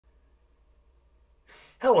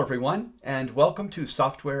Hello everyone, and welcome to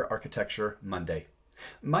Software Architecture Monday.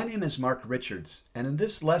 My name is Mark Richards, and in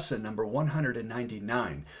this lesson number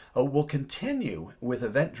 199, we'll continue with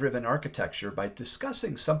event-driven architecture by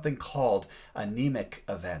discussing something called anemic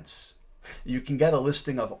events. You can get a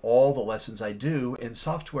listing of all the lessons I do in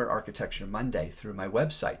Software Architecture Monday through my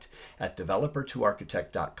website at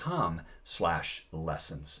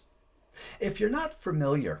developer2architect.com/lessons. If you're not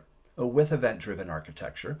familiar with event-driven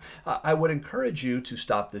architecture, I would encourage you to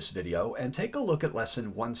stop this video and take a look at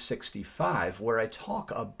lesson 165, where I talk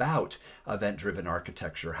about event-driven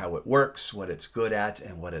architecture, how it works, what it's good at,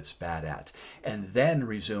 and what it's bad at, and then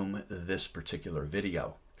resume this particular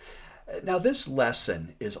video. Now, this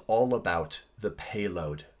lesson is all about the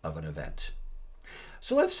payload of an event.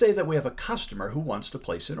 So let's say that we have a customer who wants to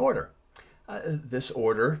place an order. This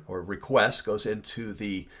order or request goes into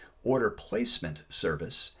the order placement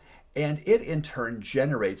service, and it in turn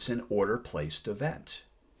generates an order placed event.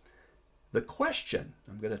 The question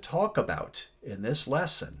I'm going to talk about in this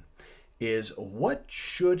lesson is what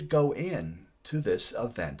should go in to this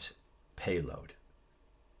event payload.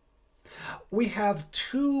 We have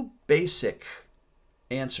two basic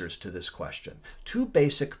answers to this question, two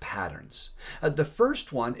basic patterns. The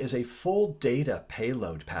first one is a full data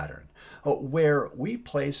payload pattern, where we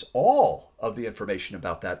place all of the information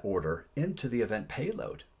about that order into the event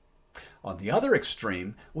payload. On the other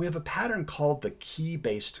extreme, we have a pattern called the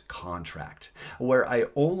key-based contract, where I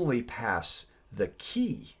only pass the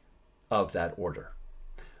key of that order.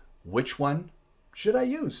 Which one should I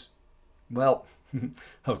use? Well,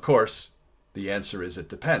 of course, the answer is it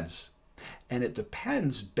depends. And it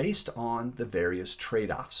depends based on the various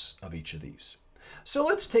trade-offs of each of these. So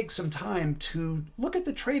let's take some time to look at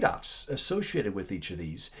the trade-offs associated with each of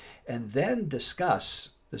these, and then discuss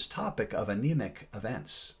this topic of anemic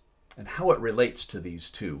events and how it relates to these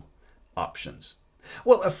two options.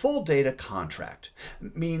 Well, a full data contract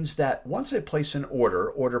means that once I place an order,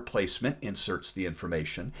 order placement inserts the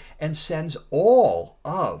information and sends all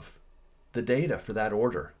of the data for that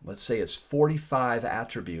order. Let's say it's 45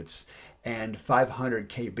 attributes and 500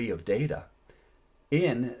 KB of data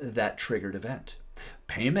in that triggered event.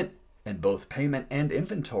 Payment and both payment and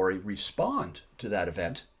inventory respond to that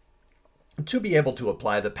event to be able to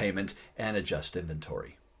apply the payment and adjust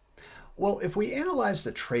inventory. Well, if we analyze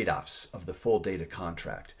the trade-offs of the full data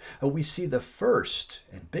contract, we see the first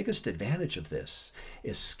and biggest advantage of this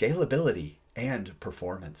is scalability and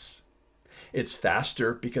performance. It's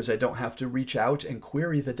faster because I don't have to reach out and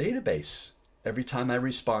query the database every time I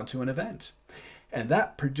respond to an event. And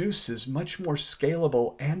that produces much more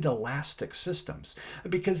scalable and elastic systems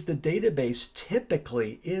because the database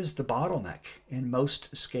typically is the bottleneck in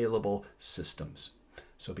most scalable systems.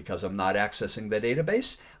 So because I'm not accessing the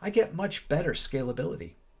database, I get much better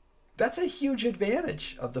scalability. That's a huge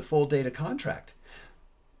advantage of the full data contract.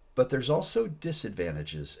 But there's also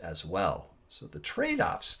disadvantages as well. So the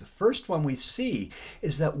trade-offs, the first one we see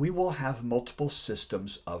is that we will have multiple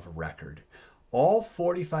systems of record. All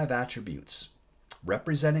 45 attributes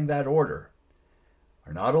representing that order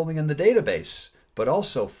are not only in the database, but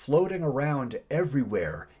also floating around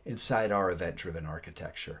everywhere inside our event-driven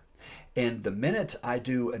architecture. And the minute I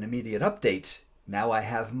do an immediate update, now I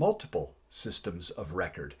have multiple systems of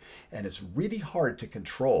record. And it's really hard to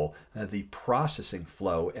control the processing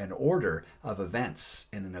flow and order of events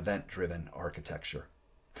in an event-driven architecture.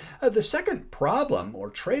 The second problem or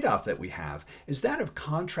trade-off that we have is that of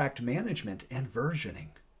contract management and versioning.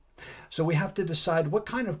 So we have to decide what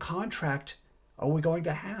kind of contract are we going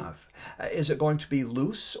to have? Is it going to be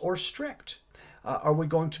loose or strict? Are we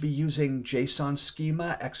going to be using JSON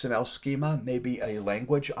schema, XML schema, maybe a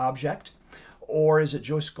language object? Or is it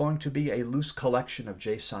just going to be a loose collection of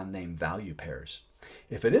JSON name value pairs?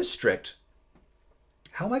 If it is strict,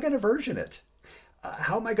 how am I going to version it?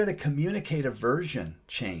 How am I going to communicate a version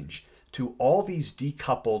change to all these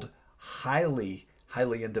decoupled, highly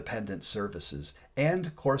independent services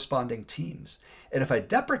and corresponding teams? And if I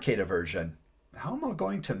deprecate a version, how am I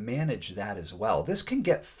going to manage that as well? This can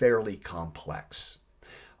get fairly complex.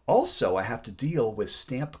 Also, I have to deal with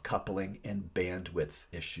stamp coupling and bandwidth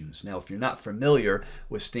issues. Now, if you're not familiar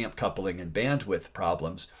with stamp coupling and bandwidth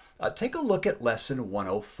problems, take a look at lesson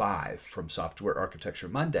 105 from Software Architecture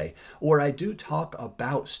Monday, where I do talk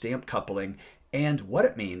about stamp coupling and what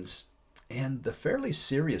it means and the fairly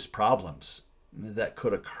serious problems that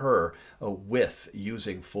could occur with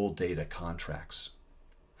using full data contracts.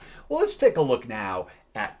 Well, let's take a look now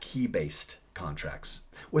at key-based contracts.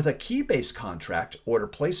 With a key-based contract, order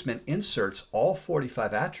placement inserts all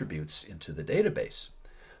 45 attributes into the database.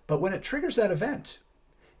 But when it triggers that event,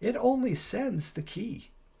 it only sends the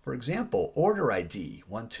key. For example, order ID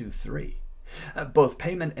 123. Both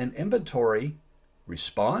payment and inventory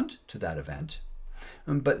respond to that event,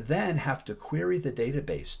 but then have to query the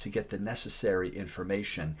database to get the necessary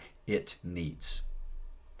information it needs.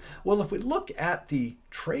 Well, if we look at the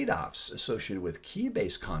trade-offs associated with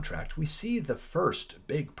key-based contract, we see the first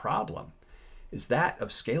big problem is that of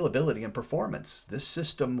scalability and performance. This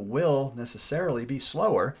system will necessarily be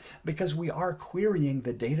slower because we are querying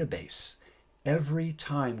the database every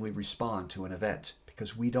time we respond to an event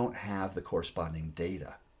because we don't have the corresponding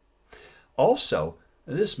data. Also,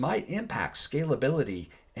 this might impact scalability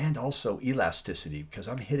and also elasticity because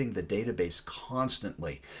I'm hitting the database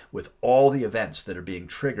constantly with all the events that are being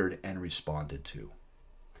triggered and responded to.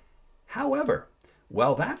 However,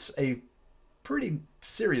 while that's a pretty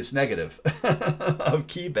serious negative of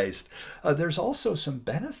key-based, there's also some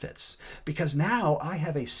benefits because now I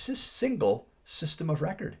have a single system of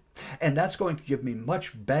record, and that's going to give me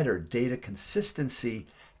much better data consistency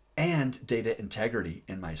and data integrity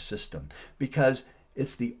in my system because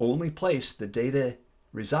it's the only place the data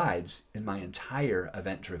resides in my entire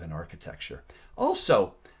event-driven architecture.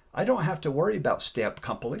 Also, I don't have to worry about stamp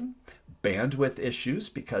coupling, bandwidth issues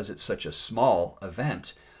because it's such a small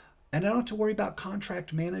event, and I don't have to worry about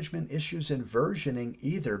contract management issues and versioning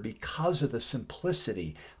either because of the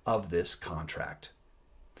simplicity of this contract.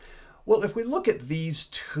 Well, if we look at these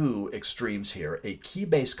two extremes here, a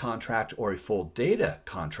key-based contract or a full data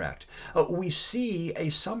contract, we see a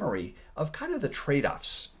summary of kind of the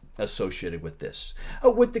trade-offs associated with this.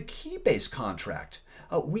 With the key-based contract,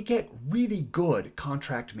 we get really good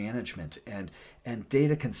contract management and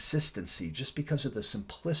data consistency just because of the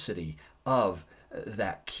simplicity of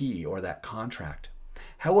that key or that contract.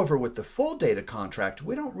 However, with the full data contract,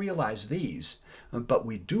 we don't realize these, but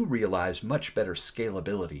we do realize much better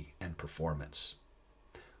scalability and performance.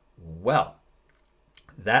 Well,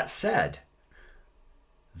 that said,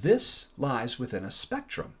 this lies within a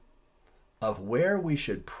spectrum of where we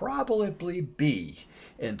should probably be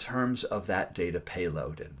in terms of that data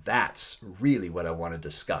payload. And that's really what I want to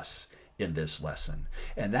discuss in this lesson.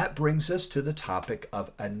 And that brings us to the topic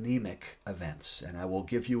of anemic events. And I will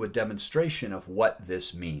give you a demonstration of what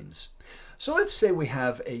this means. So let's say we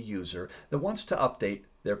have a user that wants to update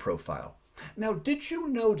their profile. Now, did you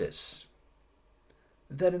notice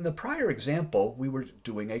that in the prior example, we were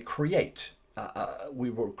doing a create? We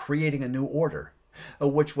were creating a new order,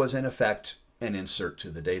 which was in effect an insert to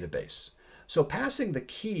the database. So passing the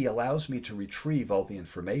key allows me to retrieve all the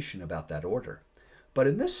information about that order. But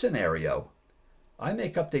in this scenario, I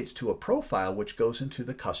make updates to a profile which goes into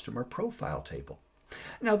the customer profile table.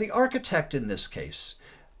 Now, the architect in this case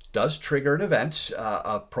does trigger an event,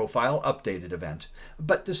 a profile updated event,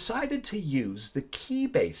 but decided to use the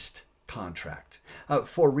key-based contract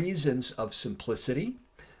for reasons of simplicity,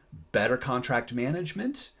 better contract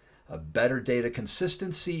management, better data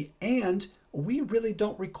consistency, and we really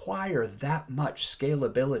don't require that much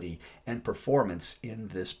scalability and performance in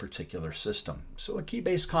this particular system. So a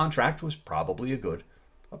key-based contract was probably a good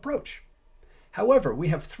approach. However, we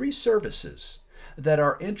have three services that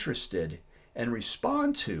are interested and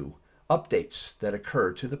respond to updates that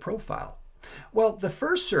occur to the profile. Well, the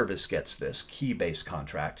first service gets this key-based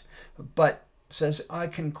contract, but says I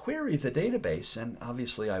can query the database, and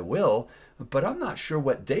obviously I will, but I'm not sure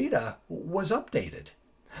what data was updated.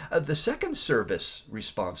 The second service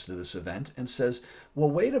responds to this event and says, well,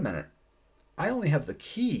 wait a minute, I only have the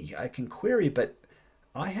key. I can query, but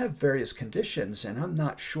I have various conditions, and I'm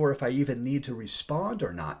not sure if I even need to respond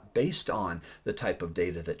or not based on the type of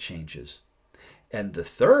data that changes. And the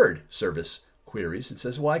third service queries and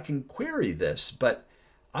says, well, I can query this, but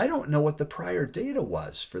I don't know what the prior data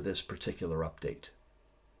was for this particular update.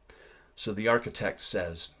 So the architect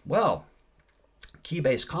says, well,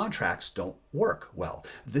 key-based contracts don't work well.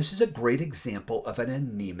 This is a great example of an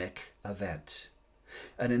anemic event.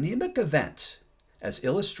 An anemic event, as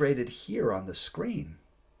illustrated here on the screen,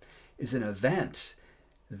 is an event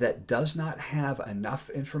that does not have enough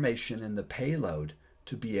information in the payload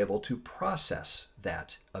to be able to process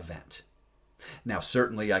that event. Now,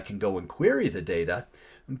 certainly I can go and query the data,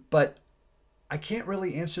 but I can't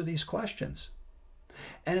really answer these questions.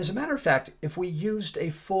 And as a matter of fact, if we used a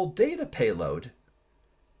full data payload,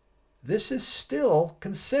 this is still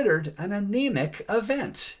considered an anemic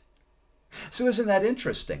event. So isn't that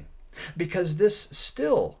interesting? Because this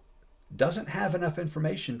still doesn't have enough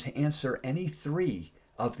information to answer any three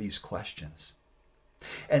of these questions.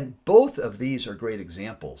 And both of these are great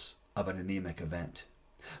examples of an anemic event.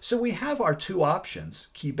 So we have our two options,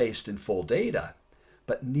 key-based and full data,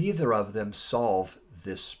 but neither of them solve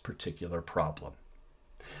this particular problem.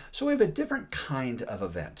 So we have a different kind of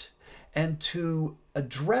event. And to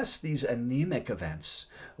address these anemic events,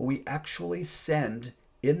 we actually send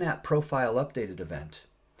in that profile updated event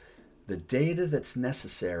the data that's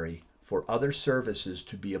necessary for other services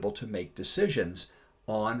to be able to make decisions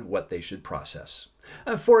on what they should process.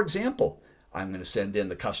 For example, I'm going to send in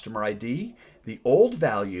the customer ID, the old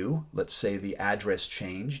value, let's say the address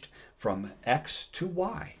changed from X to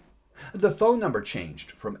Y. The phone number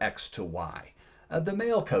changed from X to Y. The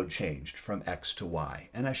mail code changed from X to Y.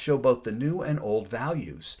 And I show both the new and old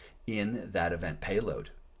values in that event payload.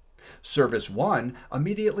 Service 1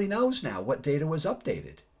 immediately knows now what data was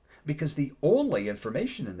updated because the only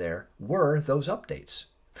information in there were those updates.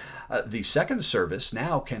 The second service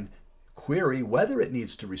now can query whether it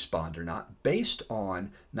needs to respond or not based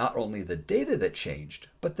on not only the data that changed,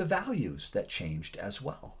 but the values that changed as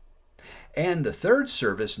well. And the third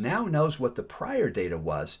service now knows what the prior data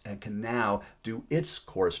was and can now do its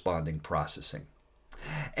corresponding processing.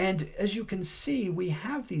 And as you can see, we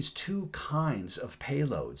have these two kinds of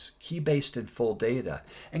payloads, key-based and full data,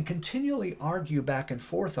 and continually argue back and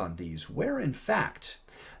forth on these, where in fact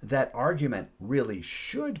that argument really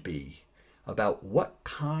should be about what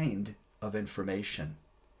kind of information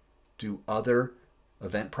do other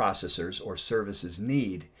event processors or services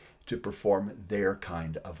need to perform their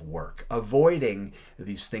kind of work, avoiding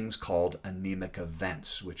these things called anemic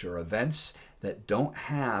events, which are events that don't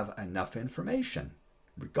have enough information,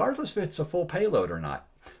 regardless if it's a full payload or not,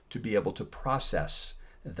 to be able to process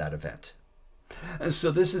that event. And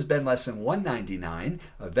so this has been lesson 199,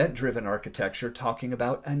 Event-Driven Architecture, talking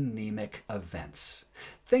about anemic events.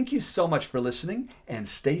 Thank you so much for listening, and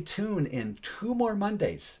stay tuned in 2 more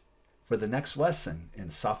Mondays for the next lesson in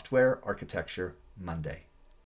Software Architecture Monday.